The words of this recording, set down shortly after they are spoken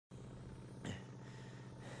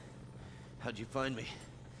How'd you find me?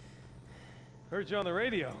 Heard you on the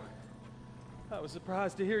radio. I was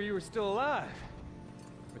surprised to hear you were still alive.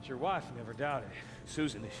 But your wife never doubted.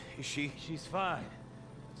 Susan, is she? She's fine.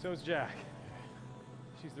 So's Jack.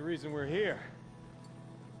 She's the reason we're here.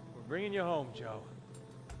 We're bringing you home, Joe.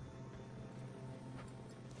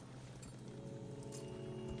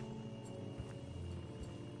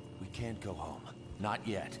 We can't go home. Not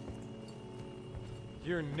yet.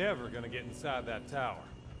 You're never gonna get inside that tower.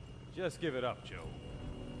 Just give it up, Joe.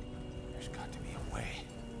 There's got to be a way.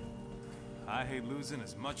 I hate losing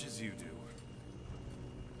as much as you do.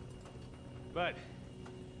 But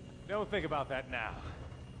don't think about that now.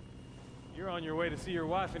 You're on your way to see your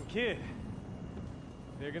wife and kid.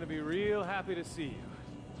 They're gonna be real happy to see you.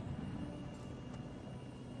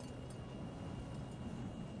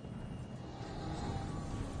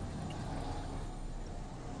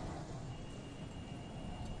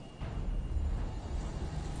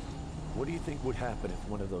 What do you think would happen if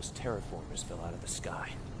one of those terraformers fell out of the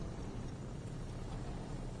sky?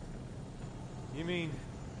 You mean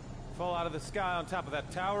fall out of the sky on top of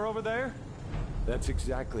that tower over there? That's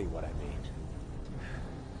exactly what I mean.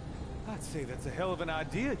 I'd say that's a hell of an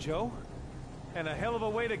idea, Joe. And a hell of a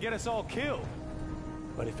way to get us all killed.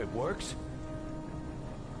 But if it works,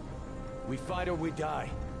 we fight or we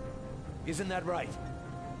die. Isn't that right?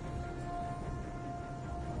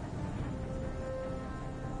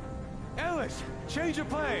 Ellis, change your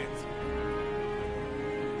plans.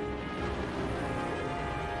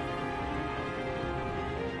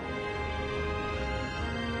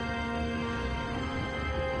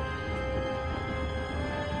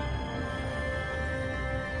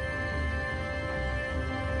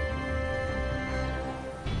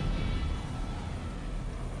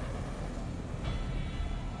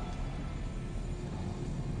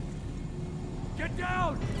 Get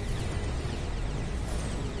down!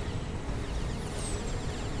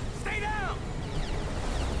 Stay down!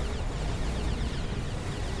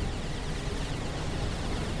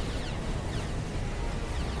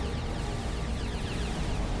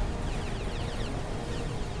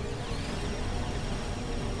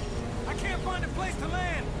 I can't find a place to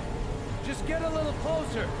land! Just get a little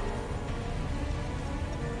closer.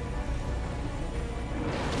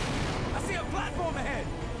 I see a platform ahead!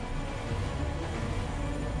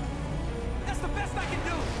 That's the best I can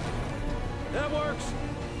do! That works!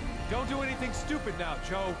 Don't do anything stupid now,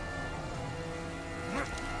 Joe.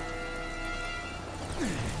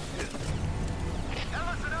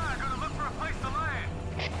 Ellis and I are gonna look for a place to land.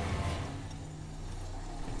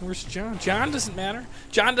 Where's John? John doesn't matter.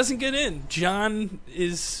 John doesn't get in. John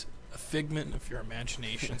is a figment of your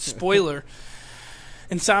imagination. Spoiler.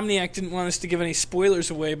 Insomniac didn't want us to give any spoilers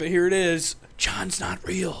away, but here it is. John's not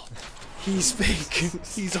real. He's fake.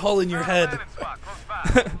 He's all in your head. Ellis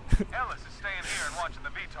is staying here and watching the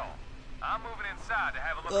VTOL. I'm moving inside to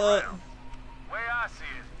have a look around. Way I see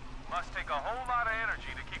it, must take a whole lot of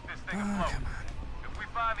energy to keep this thing afloat. Come on. If we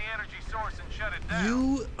find the energy source and shut it down,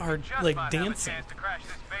 You are we just like might have a dancing. chance to crash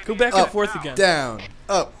this baby Go back into and the forth tower. again. Down.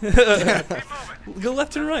 Up. Keep moving. Go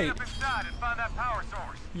left and Let's right. get up inside and find that power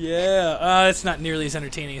source. Yeah, it's not nearly as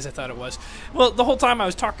entertaining as I thought it was. Well, the whole time I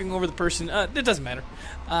was talking over the person. It doesn't matter.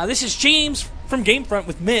 This is James from GameFront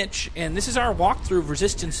with Mitch, and this is our walkthrough of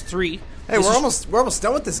Resistance 3. Hey, we're almost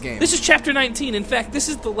done with this game. This is Chapter 19. In fact, this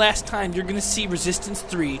is the last time you're going to see Resistance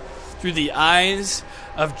 3 through the eyes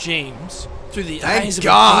of James. Through the eyes of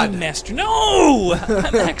a Game Master. No!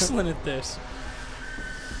 I'm excellent at this.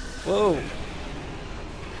 Whoa.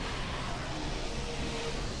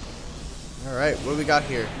 All right, what do we got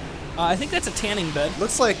here? I think that's a tanning bed.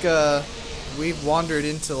 Looks like we've wandered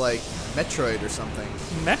into like Metroid or something.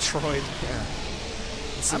 Metroid. Yeah.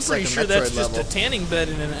 This I'm looks pretty like a sure that's Metroid just level. a tanning bed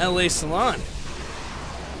in an LA salon.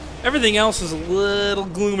 Everything else is a little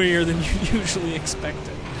gloomier than you usually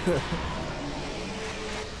expected.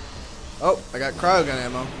 Oh, I got cryogun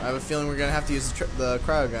ammo. I have a feeling we're gonna have to use the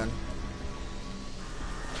cryogun.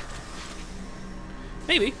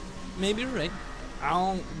 Maybe. Maybe you're right.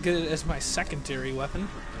 I'll get it as my secondary weapon.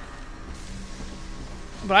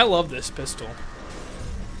 But I love this pistol.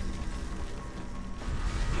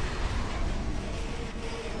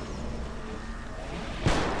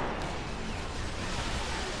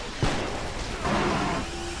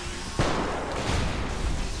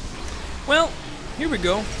 Well, here we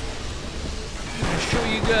go. I'm going to show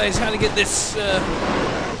you guys how to get this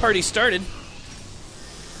party started.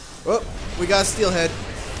 Oh, we got a steelhead.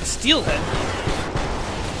 A steelhead.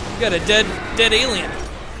 We got a dead alien.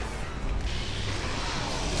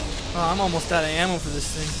 Oh, I'm almost out of ammo for this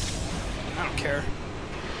thing. I don't care.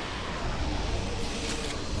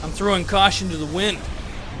 I'm throwing caution to the wind.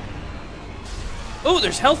 Oh,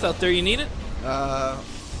 there's health out there. You need it? I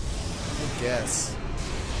guess.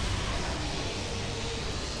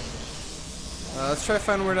 Let's try to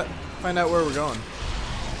find out where we're going.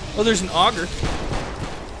 Oh, there's an auger.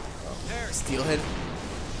 Steelhead.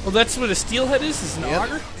 Well, that's what a steelhead is an Yep.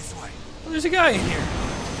 auger? Oh, there's a guy in here.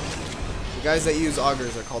 The guys that use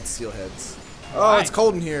augers are called steelheads. Oh, Why? it's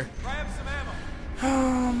cold in here. Grab some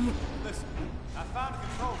ammo. Listen, I found a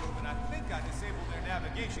control room and I think I disabled their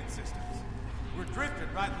navigation systems. We're drifting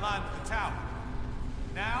right in line with the tower.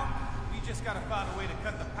 Now, we just gotta find a way to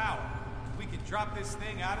cut the power. We can drop this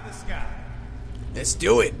thing out of the sky. Let's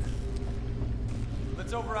do it.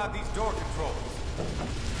 Let's override these door controls.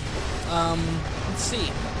 Let's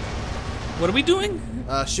see. What are we doing?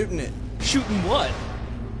 Shooting it. Shooting what?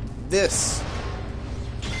 This.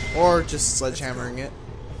 Or just sledgehammering it.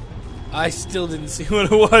 I still didn't see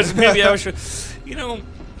what it was. Maybe I was... You know...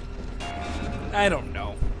 I don't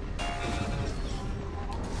know.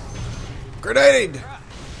 Grenade!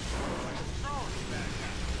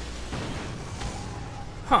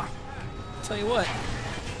 Huh. Tell you what.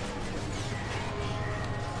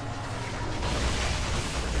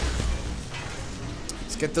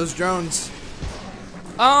 Let's get those drones.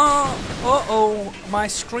 Uh-oh. My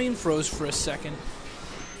screen froze for a second.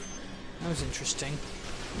 That was interesting.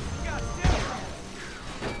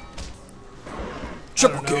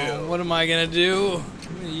 Triple I don't know. What am I gonna do?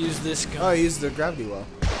 I'm gonna use this gun. Oh, I used the gravity well.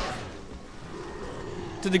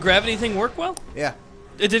 Did the gravity thing work well? Yeah,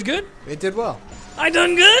 It did good? it did well. I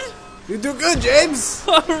done good? You do good, James.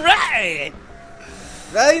 Alright!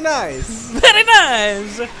 Very nice. Very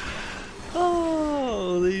nice!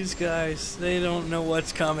 Oh, these guys. They don't know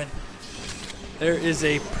what's coming. There is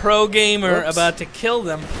a pro gamer Whoops. about to kill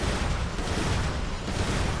them.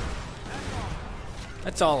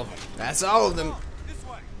 That's all of them. That's all of them.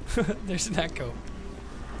 There's an echo.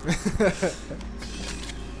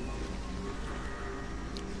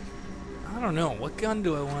 I don't know. What gun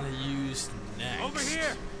do I want to use next? Over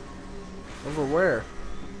here! Over where?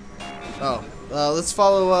 Oh, let's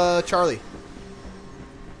follow Charlie.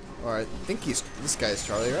 Or I think this guy's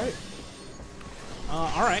Charlie, right?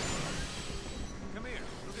 Alright. Come here,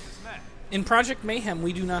 look at this map. In Project Mayhem,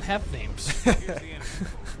 we do not have names. Here's the enemy.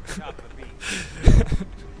 Top of the beach.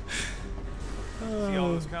 See all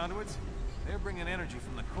those conduits? They're bringing energy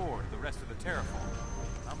from the core to the rest of the terraform.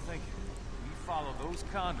 I'm thinking, we follow those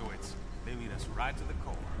conduits, they lead us right to the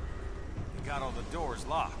core. They got all the doors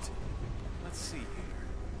locked. Let's see here.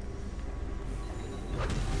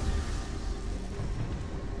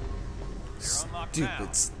 They're unlocked now.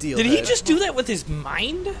 Stupid steel. Did he just do that with his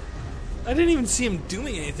mind? I didn't even see him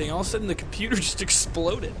doing anything. All of a sudden, the computer just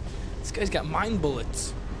exploded. This guy's got mind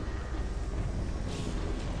bullets.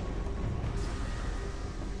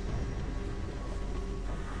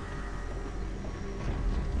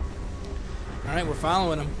 All right, we're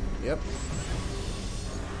following him. Yep.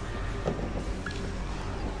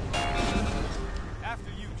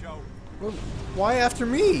 After you, Joe. Well, why after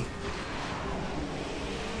me?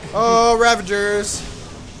 Oh, Ravagers.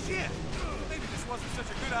 Shit! Maybe this wasn't such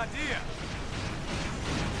a good idea.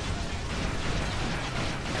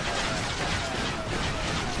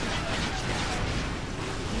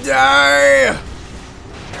 Die!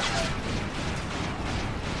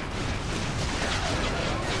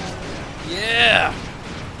 Yeah.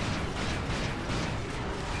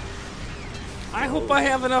 I hope I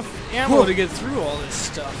have enough ammo to get through all this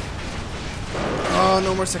stuff. Oh,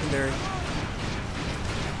 no more secondary.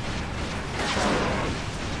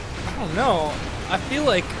 I don't know. I feel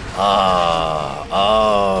like,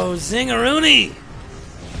 oh, zingaroony.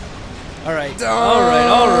 All right, all right,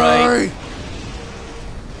 all right. Die!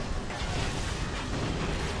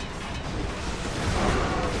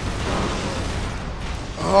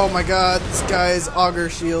 Oh my god, this guy's auger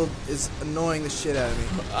shield is annoying the shit out of me.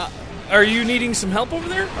 Are you needing some help over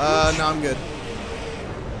there? No, I'm good.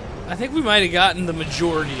 I think we might have gotten the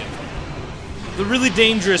majority of it. The really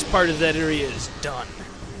dangerous part of that area is done.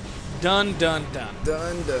 Done, done, done.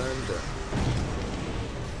 Done, done, done.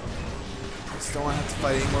 Just don't want to have to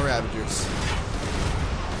fight any more Ravagers.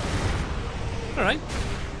 All right.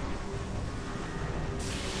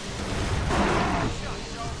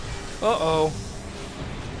 Uh-oh.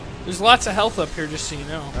 There's lots of health up here, just so you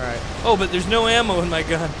know. Alright. Oh, but there's no ammo in my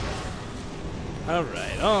gun. All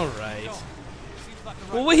right, all right.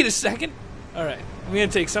 Well, wait a second. All right, I'm going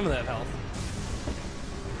to take some of that health.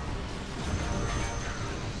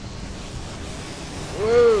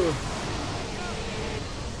 Whoa!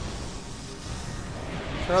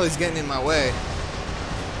 Charlie's getting in my way.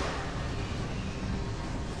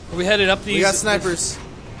 Are we headed up these? We got snipers.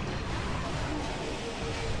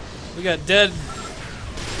 We got dead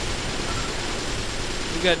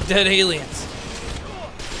We got dead aliens.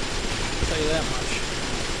 I'll tell you that much.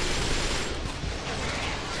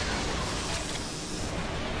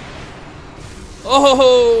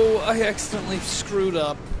 Oh, I accidentally screwed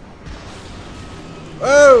up.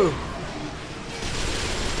 Oh!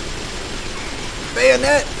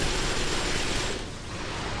 Bayonet!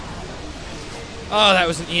 Oh, that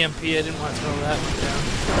was an EMP. I didn't want to throw that one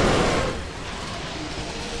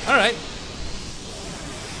down. Alright.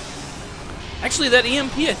 Actually, that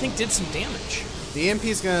EMP, I think, did some damage. The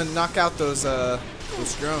EMP's gonna knock out those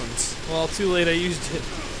drones. Well, too late. I used it.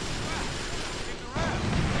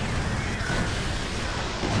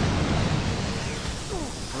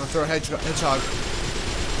 I'm gonna throw a hedgehog.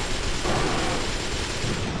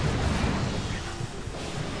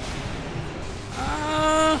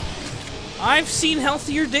 I've seen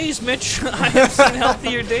healthier days, Mitch. I have seen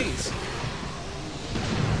healthier days.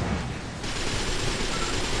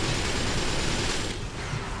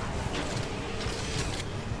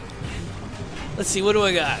 Let's see, what do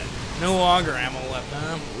I got? No auger ammo left,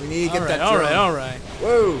 huh? We need to get that all drone. right, all right.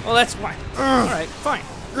 Whoa! Well, that's fine. All right, fine.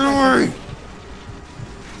 Get away!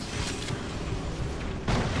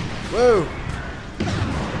 Whoa!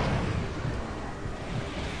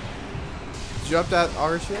 Did you drop that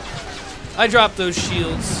auger shield? I dropped those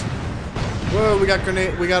shields. Whoa! We got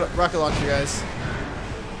grenade. We got rocket launcher, guys.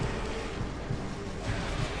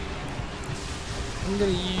 I'm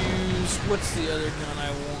gonna use, what's the other gun I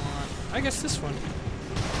want? I guess this one.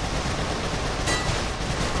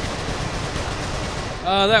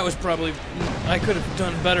 That was probably, I could have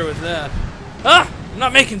done better with that. Ah! I'm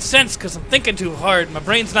not making sense because I'm thinking too hard. My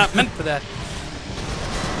brain's not meant for that.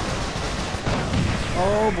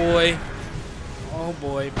 Oh boy. Oh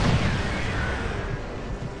boy.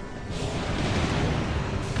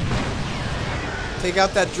 Take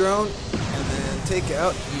out that drone, and then take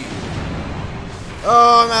out you.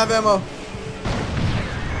 Oh, I'm out of ammo.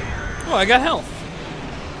 Oh, I got health.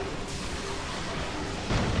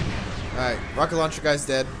 Alright, rocket launcher guy's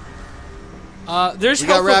dead. There's We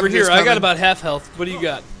got health over Ravagers here. I got coming. about half health. What do you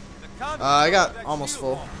got? I got almost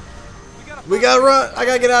full. We gotta run. I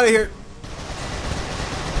gotta get out of here.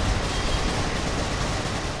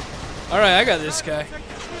 Alright, I got this guy.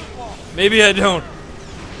 Maybe I don't.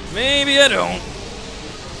 Maybe I don't.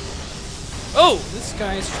 Oh, this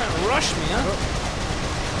guy's trying to rush me, huh?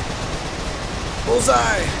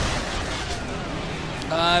 Bullseye.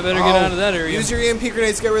 I better get out of that area. Use your EMP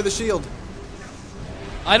grenades to get rid of the shield.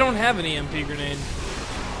 I don't have an EMP grenade.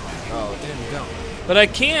 Oh, damn, you don't. But I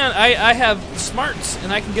can. I have smarts,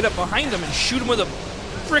 and I can get up behind them and shoot them with a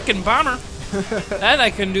frickin' bomber. That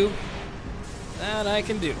I can do. That I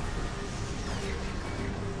can do.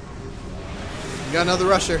 You got another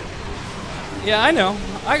rusher. Yeah, I know.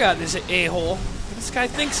 I got this a-hole. This guy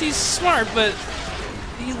thinks he's smart, but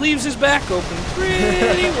he leaves his back open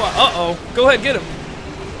pretty wide. Uh-oh. Go ahead, get him.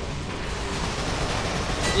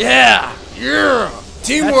 Yeah. Yeah.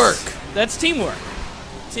 Teamwork. That's teamwork.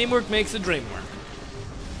 Teamwork makes the dream work.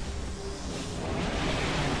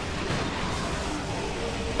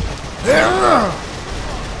 Yeah.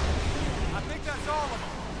 I think that's all of them.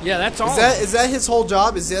 Yeah, that's all. Is that his whole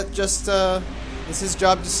job? Is that just is his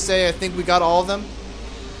job just to say I think we got all of them?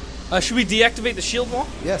 Should we deactivate the shield wall?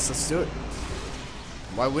 Yes, let's do it.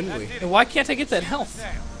 Why wouldn't we? And why can't I get that health?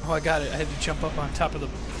 Oh, I got it. I had to jump up on top of the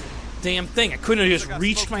damn thing. I couldn't have just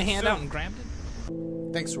reached my hand out and grabbed it.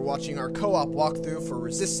 Thanks for watching our co-op walkthrough for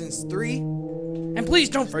Resistance 3. And please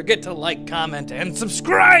don't forget to like, comment, and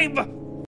subscribe!